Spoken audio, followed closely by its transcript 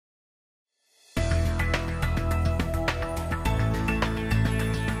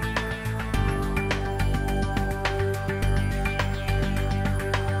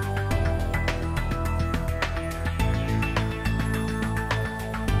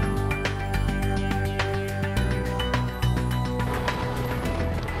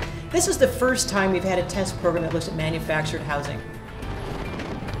This is the first time we've had a test program that looks at manufactured housing.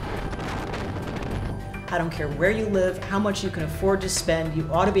 I don't care where you live, how much you can afford to spend, you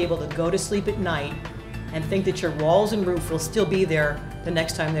ought to be able to go to sleep at night and think that your walls and roof will still be there the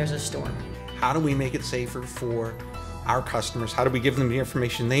next time there's a storm. How do we make it safer for our customers? How do we give them the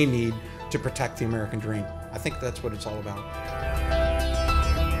information they need to protect the American dream? I think that's what it's all about.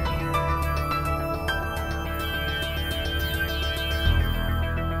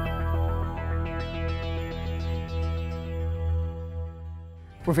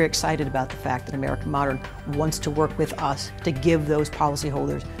 We're very excited about the fact that American Modern wants to work with us to give those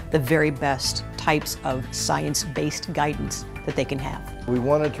policyholders the very best types of science-based guidance that they can have. We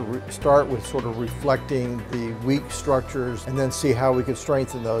wanted to start with sort of reflecting the weak structures and then see how we could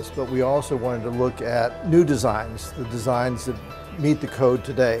strengthen those, but we also wanted to look at new designs, the designs that meet the code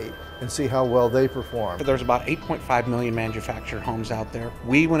today, and see how well they perform. There's about 8.5 million manufactured homes out there.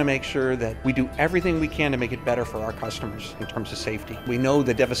 We want to make sure that we do everything we can to make it better for our customers in terms of safety. We know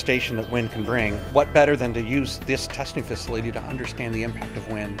the devastation that wind can bring. What better than to use this testing facility to understand the impact of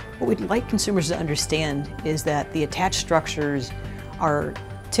wind? What we'd like consumers to understand is that the attached structures are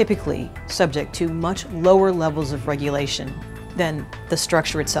typically subject to much lower levels of regulation than the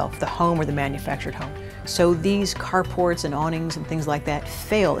structure itself, the home or the manufactured home. So these carports and awnings and things like that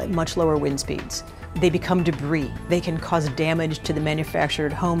fail at much lower wind speeds. They become debris. They can cause damage to the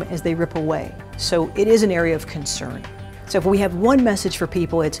manufactured home as they rip away. So it is an area of concern. So if we have one message for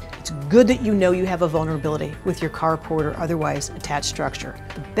people, it's good that you know you have a vulnerability with your carport or otherwise attached structure.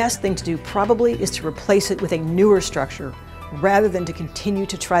 The best thing to do probably is to replace it with a newer structure rather than to continue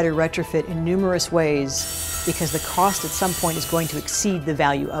to try to retrofit in numerous ways, because the cost at some point is going to exceed the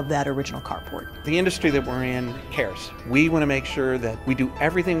value of that original carport. The industry that we're in cares. We want to make sure that we do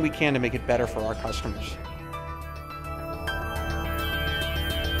everything we can to make it better for our customers.